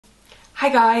Hi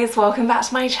guys, welcome back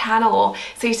to my channel.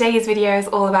 So today's video is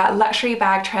all about luxury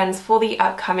bag trends for the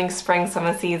upcoming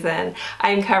spring-summer season.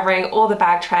 I'm covering all the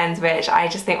bag trends which I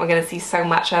just think we're going to see so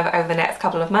much of over the next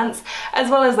couple of months, as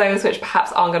well as those which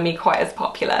perhaps aren't going to be quite as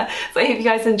popular. So I hope you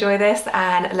guys enjoy this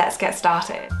and let's get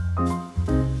started.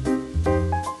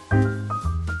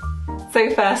 So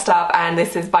first up, and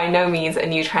this is by no means a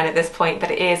new trend at this point,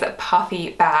 but it is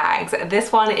puffy bags.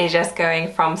 This one is just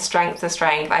going from strength to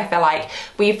strength. I feel like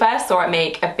we first saw it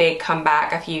make a big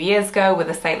comeback a few years ago with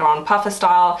the Saint Laurent puffer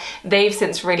style. They've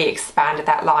since really expanded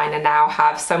that line and now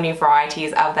have so many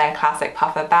varieties of their classic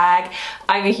puffer bag.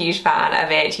 I'm a huge fan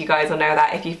of it. You guys will know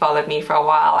that if you followed me for a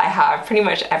while. I have pretty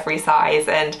much every size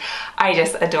and I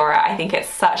just adore it. I think it's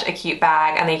such a cute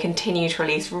bag and they continue to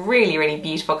release really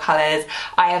beautiful colors.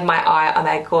 I have my eye on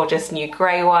their gorgeous new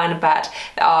grey one, but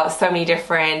there are so many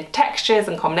different textures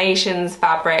and combinations,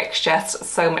 fabrics, just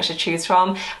so much to choose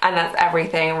from, and that's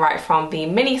everything right from the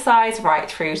mini size right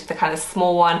through to the kind of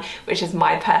small one, which is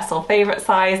my personal favourite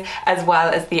size, as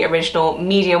well as the original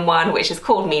medium one, which is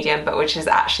called medium but which is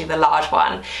actually the large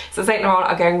one. So Saint Laurent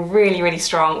are going really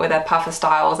strong with their puffer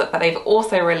styles, but they've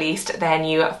also released their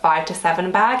new 5 to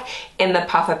 7 bag in the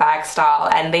puffer bag style,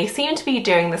 and they seem to be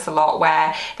doing this a lot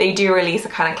where they do release a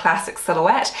kind of classic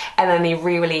silhouette and then they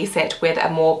re-release it with a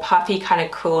more puffy kind of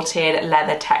quilted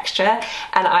leather texture,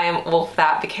 and I am all for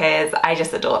that because I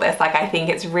just adore this. Like, I think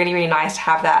it's really nice to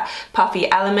have that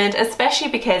puffy element, especially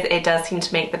because it does seem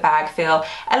to make the bag feel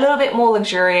a little bit more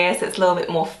luxurious. It's a little bit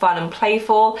more fun and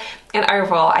playful, and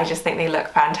overall I just think they look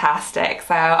fantastic.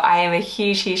 So I am a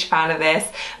huge fan of this.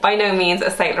 By no means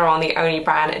is Saint Laurent the only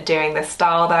brand doing this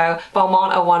style though.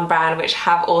 Balmain are one brand which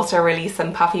have also released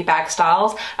some puffy bag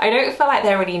styles. I don't feel like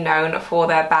they're really known for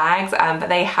their bags, but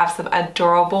they have some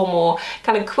adorable, more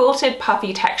kind of quilted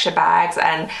puffy texture bags,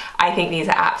 and I think these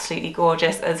are absolutely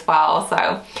gorgeous as well.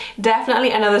 So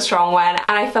definitely another strong one,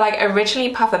 and I feel like originally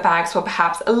puffer bags were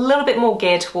perhaps a little bit more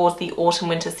geared towards the autumn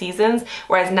winter seasons,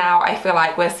 whereas now I feel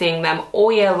like we're seeing them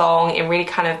all year long in really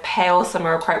kind of pale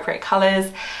summer appropriate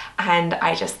colors, and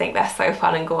I just think they're so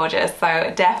fun and gorgeous.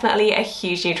 So definitely a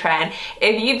huge new trend.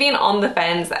 If you've been on the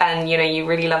fence and you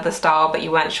really love the style but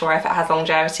you weren't sure if it has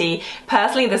longevity,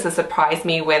 personally this has surprised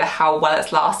me with how well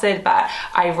it's lasted, but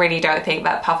I really don't think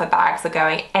that puffer bags are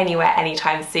going anywhere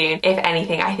anytime soon. If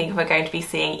anything, I think we're going to be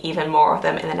seeing even more of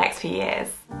them in the next few years.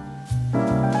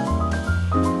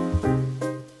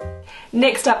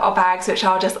 Next up are bags which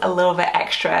are just a little bit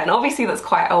extra, and obviously that's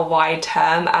quite a wide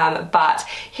term, but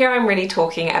here I'm really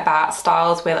talking about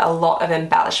styles with a lot of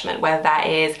embellishment, whether that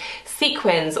is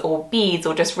sequins or beads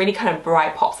or just really kind of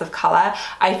bright pops of colour.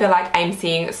 I feel like I'm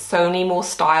seeing so many more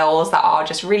styles that are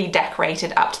just really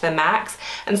decorated up to the max,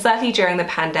 and certainly during the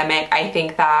pandemic I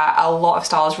think that a lot of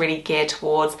styles really geared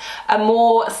towards a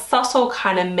more subtle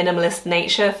kind of minimalist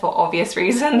nature for obvious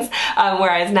reasons,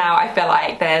 whereas now I feel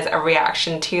like there's a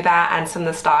reaction to that and some of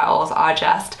the styles are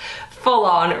just full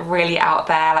on really out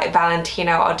there. Like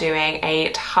Valentino are doing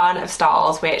a ton of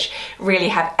styles which really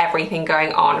have everything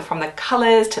going on, from the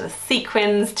colors to the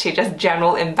sequins to just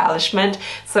general embellishment.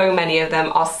 So many of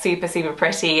them are super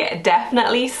pretty.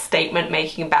 Definitely statement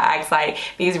making bags. Like,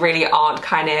 these really aren't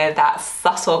kind of that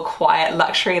subtle quiet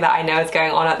luxury that I know is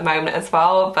going on at the moment as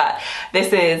well, but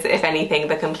this is, if anything,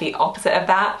 the complete opposite of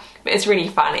that. But it's really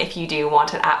fun if you do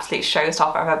want an absolute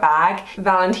showstopper of a bag.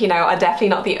 Valentino are definitely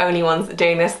not the only ones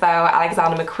doing this though.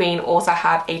 Alexander McQueen also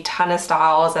have a ton of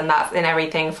styles, and that's in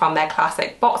everything from their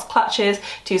classic box clutches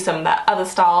to some of their other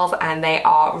styles, and they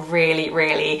are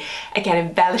really again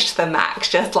embellished to the max,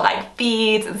 just like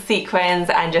beads and sequins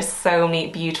and just so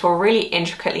many beautiful, really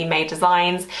intricately made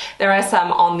designs. There are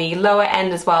some on the lower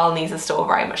end as well, and these are still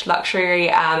very much luxury,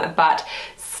 but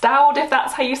styled, if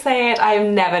that's how you say it. I've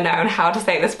never known how to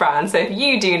say this brand, so if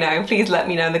you do know, please let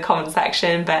me know in the comment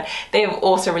section. But they have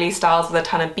also released styles with a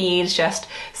ton of beads, just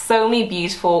so many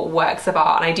beautiful works of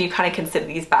art, and I do kind of consider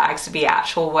these bags to be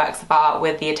actual works of art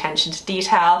with the attention to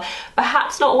detail.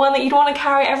 Perhaps not one that you'd want to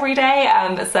carry every day,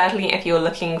 but certainly if you're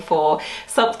looking for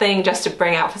something just to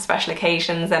bring out for special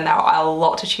occasions, then there are a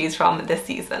lot to choose from this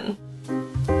season.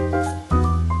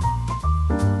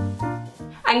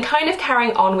 And kind of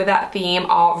carrying on with that theme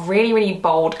are really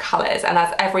bold colours, and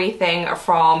that's everything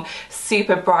from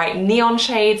super bright neon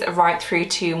shades right through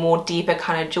to more deeper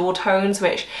kind of jewel tones,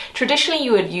 which traditionally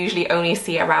you would usually only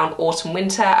see around autumn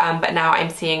winter, but now I'm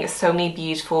seeing so many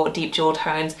beautiful deep jewel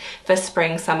tones for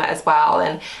spring summer as well.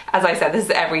 And as I said, this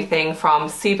is everything from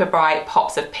super bright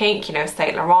pops of pink.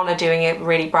 Saint Laurent are doing a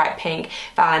really bright pink,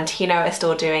 Valentino are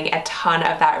still doing a ton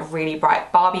of that really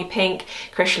bright Barbie pink,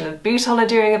 Christian Louboutin are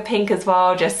doing a pink as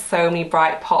well, just so many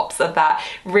bright pops of that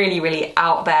really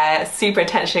out there, super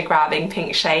attention grabbing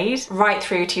pink shade, right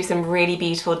through to some really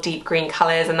beautiful deep green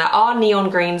colours, and there are neon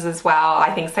greens as well.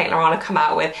 I think Saint Laurent have come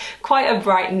out with quite a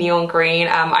bright neon green.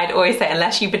 I'd always say,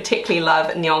 unless you particularly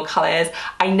love neon colours,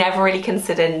 I never really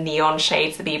consider neon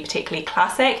shades to be particularly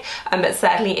classic, but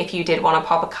certainly if you did want a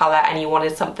pop of colour and you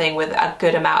wanted something with a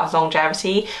good amount of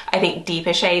longevity, I think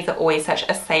deeper shades are always such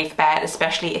a safe bet,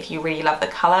 especially if you really love the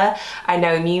colour. I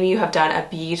know Miu Miu have done a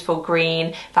beautiful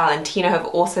green, Valentino have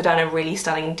also done a really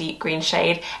stunning deep green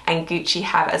shade, and Gucci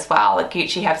have as well.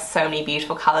 Gucci have so many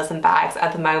beautiful colours and bags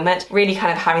at the moment, really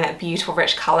kind of having that beautiful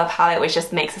rich colour palette which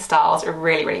just makes the styles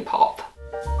really pop.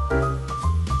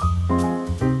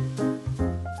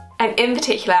 And in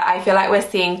particular, I feel like we're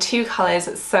seeing two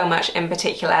colours so much in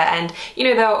particular, and you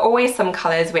know, there are always some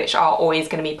colours which are always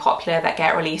going to be popular that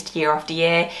get released year after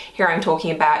year. Here I'm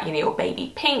talking about, you know, your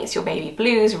baby pinks, your baby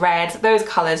blues, reds, those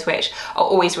colours which are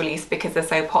always released because they're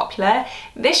so popular.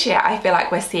 This year I feel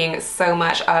like we're seeing so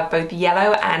much of both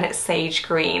yellow and sage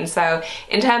green. So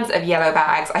in terms of yellow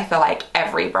bags, I feel like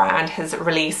every brand has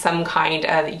released some kind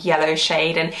of yellow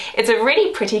shade, and it's a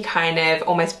really pretty kind of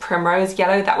almost primrose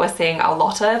yellow that we're seeing a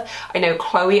lot of. I know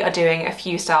Chloe are doing a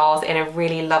few styles in a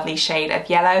really lovely shade of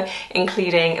yellow,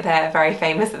 including their very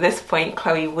famous at this point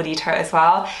Chloe Woody Toe as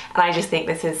well, and I just think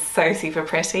this is so super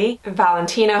pretty.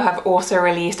 Valentino have also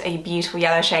released a beautiful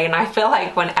yellow shade, and I feel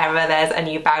like whenever there's a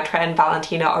new bag trend,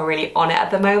 Valentino are really on it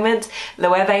at the moment.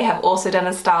 Loewe have also done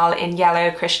a style in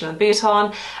yellow, Christian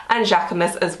Louboutin, and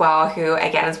Jacquemus as well, who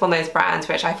again is one of those brands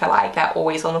which I feel like they're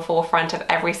always on the forefront of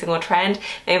every single trend.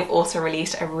 They've also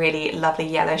released a really lovely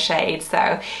yellow shade,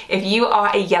 so if you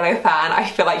are a yellow fan, I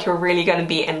feel like you're really going to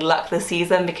be in luck this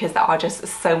season because there are just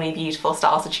so many beautiful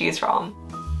styles to choose from.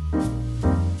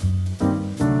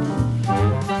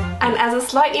 And as a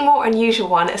slightly more unusual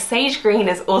one, sage green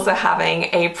is also having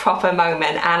a proper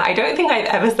moment, and I don't think I've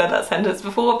ever said that sentence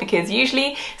before because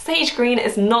usually sage green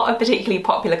is not a particularly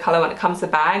popular colour when it comes to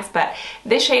bags, but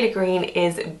this shade of green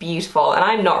is beautiful, and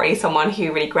I'm not really someone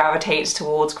who really gravitates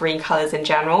towards green colours in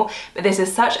general, but this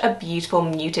is such a beautiful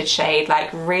muted shade, like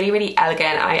really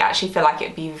elegant. I actually feel like it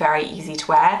would be very easy to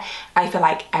wear. I feel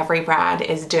like every brand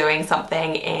is doing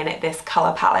something in this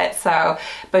colour palette. So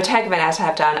Bottega Veneta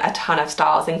have done a ton of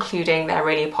styles, including their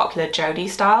really popular Jodie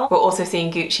style. We're also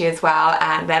seeing Gucci as well,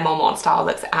 and their Marmont style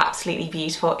looks absolutely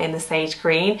beautiful in the sage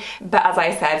green. But as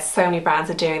I said, so many brands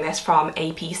are doing this, from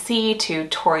APC to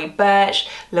Tory Burch,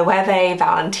 Loewe,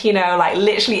 Valentino, like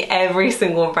literally every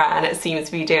single brand seems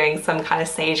to be doing some kind of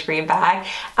sage green bag.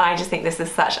 And I just think this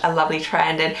is such a lovely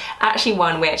trend, and actually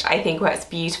one which I think works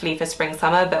beautifully for spring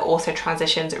summer, but also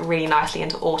transitions really nicely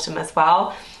into autumn as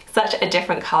well. Such a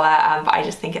different colour, but I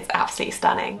just think it's absolutely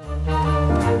stunning.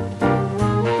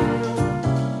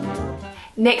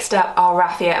 Next up are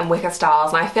Raffia and Wicker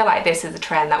styles, and I feel like this is a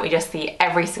trend that we just see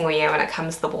every single year when it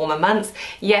comes to the warmer months.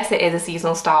 Yes, it is a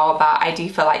seasonal style, but I do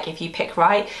feel like if you pick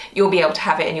right, you'll be able to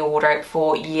have it in your wardrobe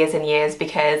for years and years,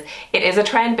 because it is a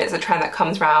trend, but it's a trend that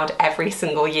comes around every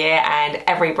single year, and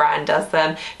every brand does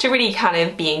them to really kind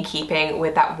of be in keeping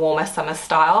with that warmer summer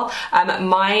style.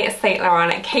 My Saint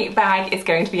Laurent cape bag is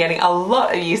going to be getting a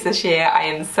lot of use this year. I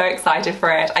am so excited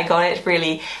for it. I got it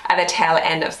really at the tail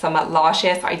end of summer last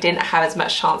year, so I didn't have as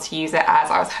much chance to use it as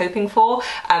I was hoping for,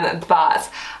 but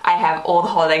I have all the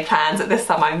holiday plans this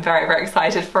summer. I'm very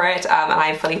excited for it, and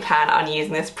I fully plan on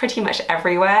using this pretty much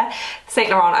everywhere. Saint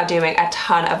Laurent are doing a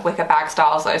ton of wicker bag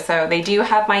styles though, so they do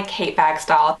have my cape bag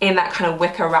style in that kind of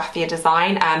wicker raffia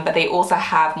design, but they also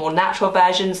have more natural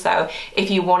versions. So if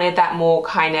you wanted that more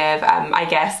kind of I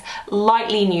guess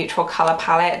lightly neutral color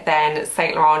palette, then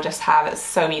Saint Laurent just have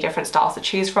so many different styles to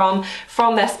choose from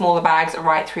their smaller bags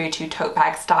right through to tote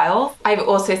bag styles. I've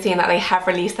also seen that they have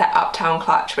released their Uptown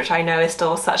clutch, which I know is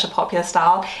still such a popular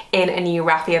style, in a new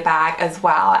raffia bag as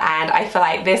well, and I feel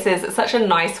like this is such a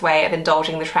nice way of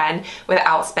indulging the trend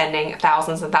without spending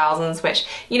thousands and thousands, which,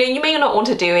 you know, you may not want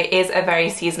to do. It is a very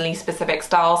seasonally specific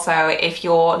style, so if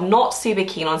you're not super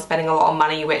keen on spending a lot of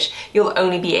money, which you'll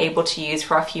only be able to use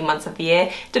for a few months of the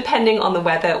year depending on the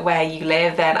weather where you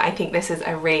live, then I think this is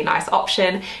a really nice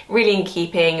option, really in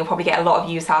keeping. You'll probably get a lot of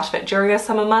use out of it during the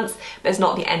summer months, but it's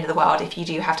not the end of the world if you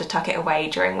do have to tuck it away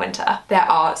during winter. There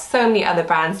are so many other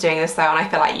brands doing this though, and I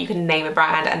feel like you can name a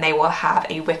brand and they will have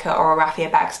a wicker or a raffia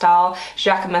bag style.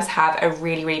 Jacquemus have a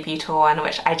really beautiful one,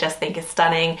 which I just think is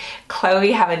stunning.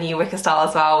 Chloe have a new wicker style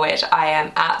as well, which I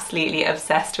am absolutely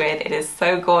obsessed with. It is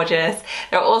so gorgeous.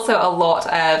 There are also a lot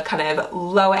of kind of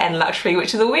lower end luxury,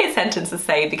 which is a weird sentence to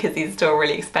say because these are still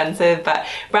really expensive, but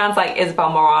brands like Isabel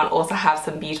Marant also have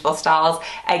some beautiful styles.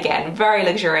 Again, very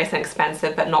luxurious and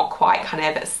expensive, but not quite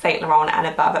kind of Saint Laurent Laurent and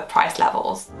above price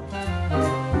levels.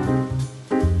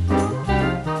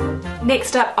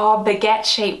 Next up are baguette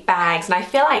shaped bags, and I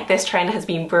feel like this trend has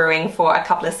been brewing for a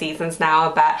couple of seasons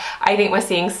now, but I think we're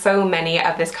seeing so many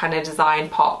of this kind of design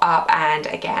pop up, and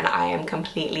again, I am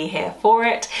completely here for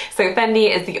it. So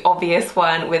Fendi is the obvious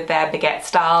one with their baguette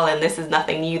style, and this is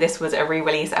nothing new. This was a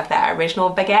re-release of their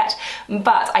original baguette,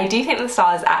 but I do think the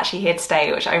style is actually here to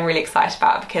stay, which I'm really excited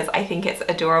about because I think it's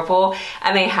adorable,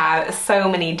 and they have so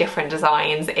many different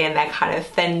designs in their kind of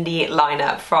Fendi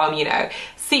lineup, from, you know,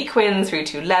 sequins through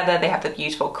to leather. They have the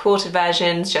beautiful quilted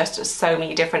versions, just so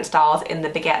many different styles in the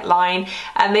baguette line,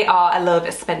 and they are a little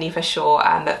bit spendy for sure,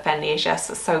 but Fendi is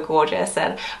just so gorgeous,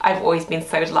 and I've always been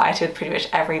so delighted with pretty much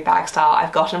every bag style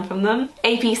I've gotten from them.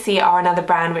 APC are another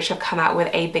brand which have come out with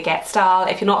a baguette style.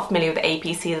 If you're not familiar with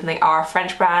APC, then they are a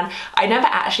French brand. I never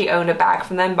actually owned a bag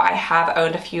from them, but I have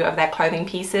owned a few of their clothing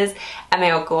pieces, and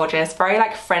they are gorgeous. Very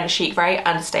like French chic, very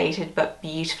understated, but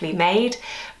beautifully made.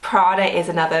 Prada is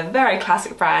another very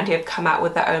classic brand who have come out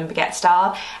with their own baguette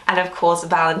style, and of course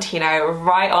Valentino,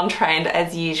 right on trend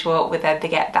as usual with their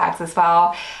baguette bags as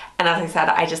well. And as I said,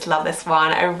 I just love this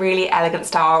one. A really elegant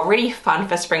style, really fun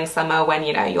for spring summer when,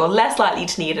 you know, you're less likely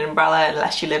to need an umbrella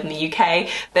unless you live in the UK.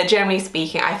 But generally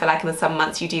speaking, I feel like in the summer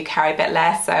months you do carry a bit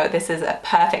less, so this is a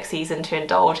perfect season to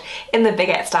indulge in the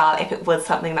baguette style if it was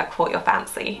something that caught your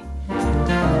fancy.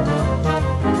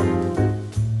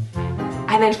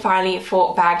 And then finally,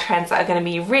 for bag trends that are going to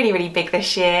be really, really big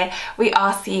this year, we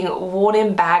are seeing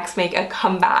worn-in bags make a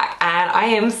comeback, and I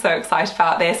am so excited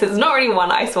about this. It's not really one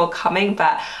I saw coming,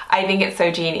 but I think it's so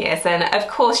genius. And of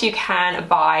course you can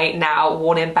buy now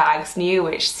worn-in bags new,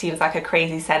 which seems like a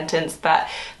crazy sentence, but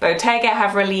Bottega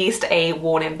have released a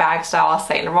worn-in bag style.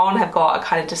 Saint Laurent have got a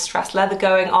kind of distressed leather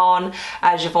going on.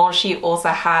 Givenchy also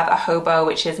have a hobo,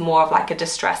 which is more of like a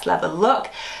distressed leather look.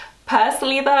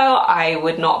 Personally though, I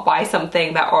would not buy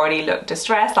something that already looked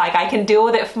distressed. Like, I can deal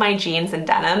with it for my jeans and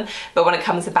denim, but when it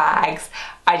comes to bags,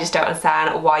 I just don't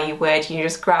understand why you would. You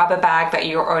just grab a bag that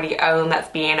you already own that's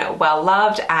being well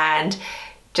loved and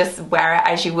just wear it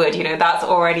as you would, you know, that's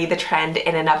already the trend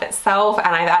in and of itself.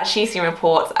 And I've actually seen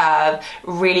reports of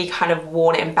really kind of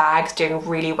worn-in bags doing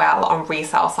really well on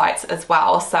resale sites as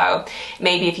well. So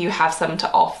maybe if you have some to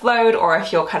offload, or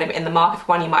if you're kind of in the market for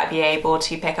one, you might be able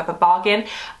to pick up a bargain.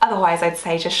 Otherwise, I'd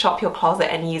say just shop your closet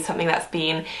and use something that's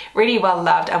been really well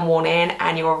loved and worn in,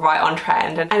 and you're right on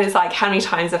trend. And it's like, how many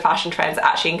times the fashion trends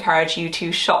actually encourage you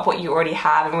to shop what you already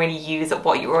have and really use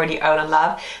what you already own and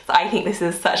love. So I think this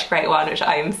is such a great one, which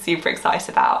I'm super excited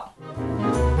about.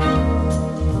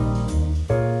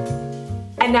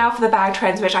 And now for the bag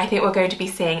trends, which I think we're going to be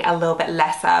seeing a little bit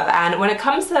less of. And when it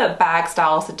comes to bag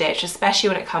styles to ditch, especially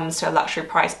when it comes to a luxury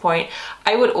price point,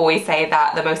 I would always say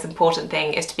that the most important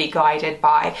thing is to be guided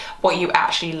by what you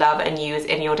actually love and use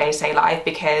in your day-to-day life,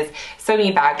 because so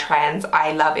many bag trends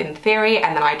I love in theory,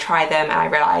 and then I try them and I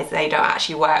realize they don't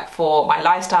actually work for my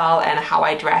lifestyle and how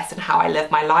I dress and how I live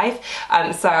my life.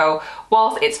 So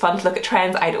whilst it's fun to look at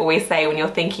trends, I'd always say when you're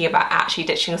thinking about actually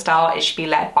ditching a style, it should be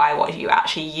led by what you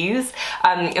actually use.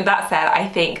 And that said, I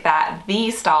think that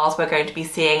these styles we're going to be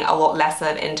seeing a lot less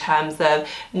of in terms of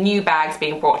new bags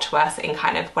being brought to us in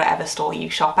kind of whatever store you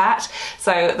shop at.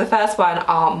 So the first one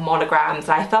are monograms,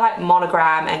 and I feel like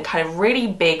monogram and kind of really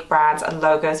big brands and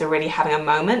logos are really having a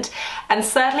moment. And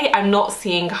certainly I'm not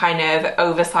seeing kind of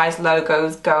oversized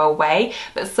logos go away,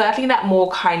 but certainly that more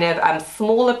kind of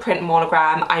smaller print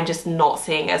monogram I'm just not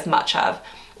seeing as much of.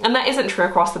 And that isn't true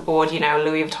across the board, you know,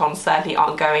 Louis Vuitton certainly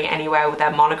aren't going anywhere with their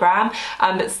monogram,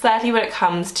 but certainly when it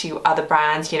comes to other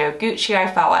brands, you know, Gucci,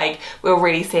 I felt like we were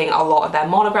really seeing a lot of their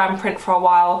monogram print for a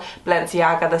while,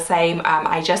 Balenciaga the same.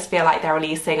 I just feel like they're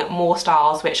releasing more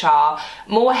styles which are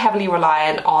more heavily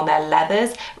reliant on their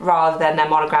leathers rather than their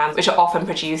monograms, which are often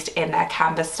produced in their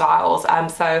canvas styles.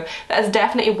 So that's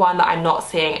definitely one that I'm not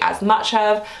seeing as much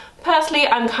of. Personally,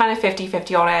 I'm kind of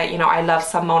 50-50 on it. You know, I love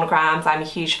some monograms. I'm a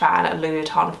huge fan of Louis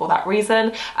Vuitton for that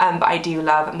reason, but I do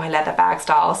love my leather bag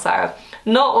style. So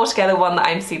not altogether one that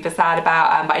I'm super sad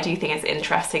about, but I do think it's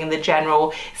interesting in the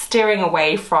general steering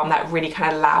away from that really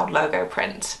kind of loud logo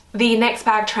print. The next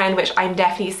bag trend, which I'm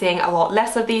definitely seeing a lot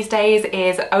less of these days,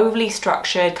 is overly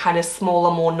structured, kind of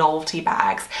smaller, more novelty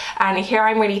bags. And here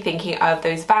I'm really thinking of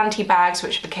those vanity bags,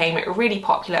 which became really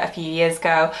popular a few years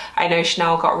ago. I know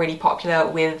Chanel got really popular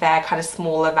with their kind of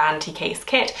smaller vanity case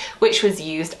kit, which was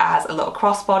used as a little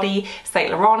crossbody.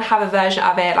 Saint Laurent have a version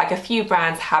of it, like a few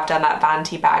brands have done that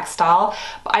vanity bag style,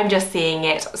 but I'm just seeing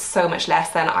it so much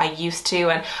less than I used to.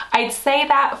 And I'd say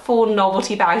that for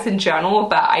novelty bags in general,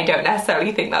 but I don't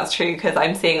necessarily think that's that's true because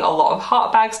I'm seeing a lot of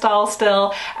heart bag style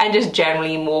still, and just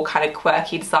generally more kind of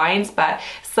quirky designs. But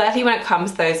certainly when it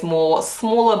comes to those more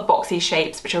smaller boxy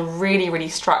shapes which are really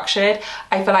structured,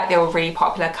 I feel like they were really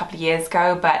popular a couple of years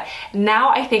ago, but now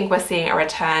I think we're seeing a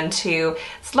return to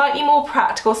slightly more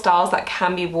practical styles that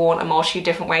can be worn a multitude of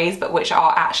different ways, but which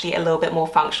are actually a little bit more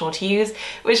functional to use,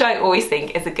 which I always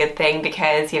think is a good thing,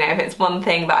 because, you know, if it's one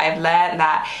thing that I've learned,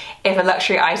 that if a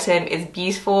luxury item is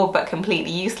beautiful but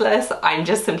completely useless, I'm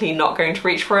just simply not going to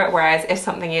reach for it. Whereas if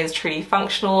something is truly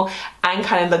functional and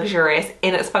kind of luxurious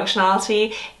in its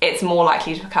functionality, it's more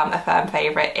likely to become a firm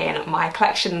favorite in my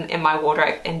collection, in my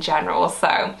wardrobe in general.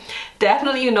 So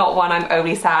definitely not one I'm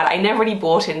overly sad. I never really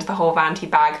bought into the whole vanity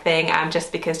bag thing,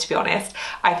 just because, to be honest,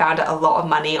 I found it a lot of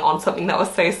money on something that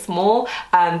was so small.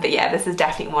 But yeah, this is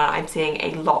definitely one I'm seeing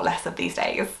a lot less of these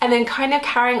days. And then kind of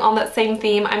carrying on that same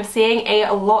theme, I'm seeing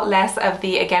a lot less of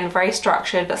the, again, very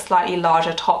structured but slightly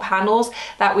larger top handles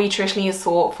that we traditionally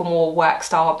saw for more work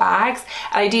style bags.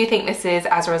 And I do think this is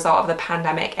as a result of the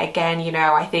pandemic. Again, you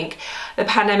know, I think the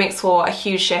pandemic saw a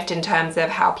huge shift in terms of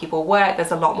how people work.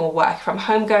 There's a lot more work from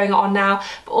home going on now,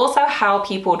 but also how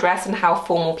people dress and how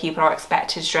formal people are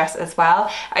expected to dress as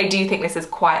well. I do think this is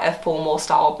quite a formal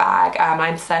style bag.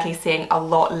 I'm certainly seeing a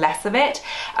lot less of it.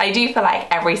 I do feel like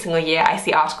every single year I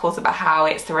see articles about how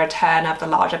it's the return of the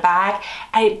larger bag,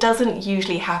 and it doesn't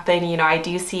usually happen. You know, I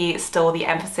do see still the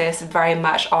emphasis very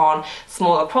much on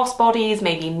smaller crossbodies,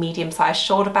 maybe medium-sized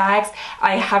shoulder bags.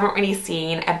 I haven't really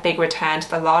seen a big return to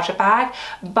the larger bag,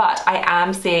 but I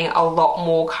am seeing a lot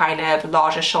more kind of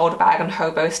larger shoulder bag and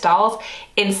hobo styles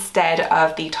instead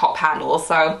of the top handles.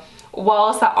 So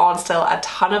whilst there aren't still a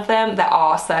ton of them, there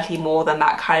are certainly more than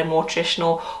that kind of more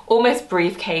traditional, almost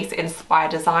briefcase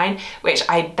inspired design, which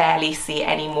I barely see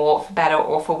anymore, for better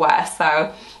or for worse.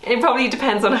 So it probably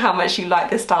depends on how much you like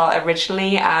the style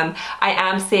originally. I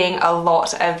am seeing a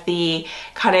lot of the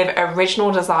kind of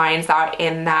original designs that are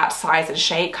in that size and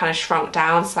shape kind of shrunk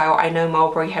down. So I know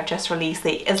Mulberry have just released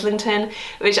the Islington,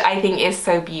 which I think is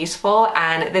so beautiful,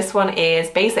 and this one is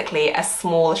basically a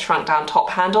small shrunk down top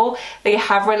handle. They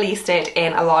have released it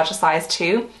in a larger size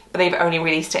too, but they've only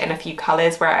released it in a few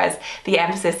colors, whereas the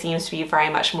emphasis seems to be very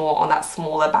much more on that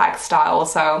smaller bag style.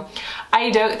 So I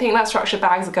don't think that structured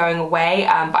bags are going away,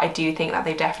 but I do think that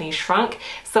they've definitely shrunk.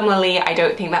 Similarly, I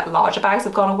don't think that larger bags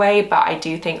have gone away, but I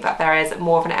do think that there is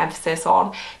more of an emphasis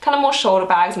on kind of more shoulder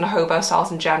bags and hobo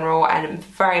styles in general, and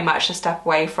very much a step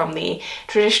away from the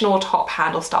traditional top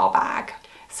handle style bag.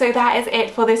 So that is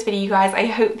it for this video, you guys. I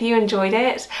hope you enjoyed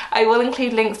it. I will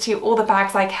include links to all the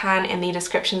bags I can in the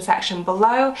description section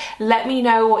below. Let me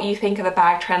know what you think of the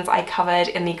bag trends I covered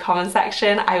in the comment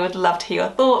section. I would love to hear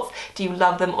your thoughts. Do you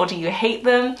love them or do you hate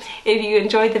them? If you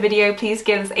enjoyed the video, please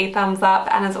give us a thumbs up.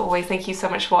 And as always, thank you so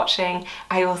much for watching.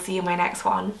 I will see you in my next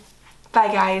one. Bye,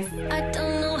 guys. I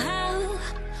don't know how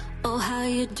or how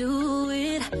you do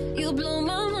it. You blow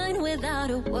my mind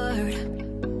without a word.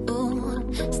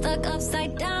 Stuck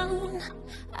upside down,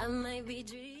 I might be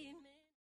dreaming.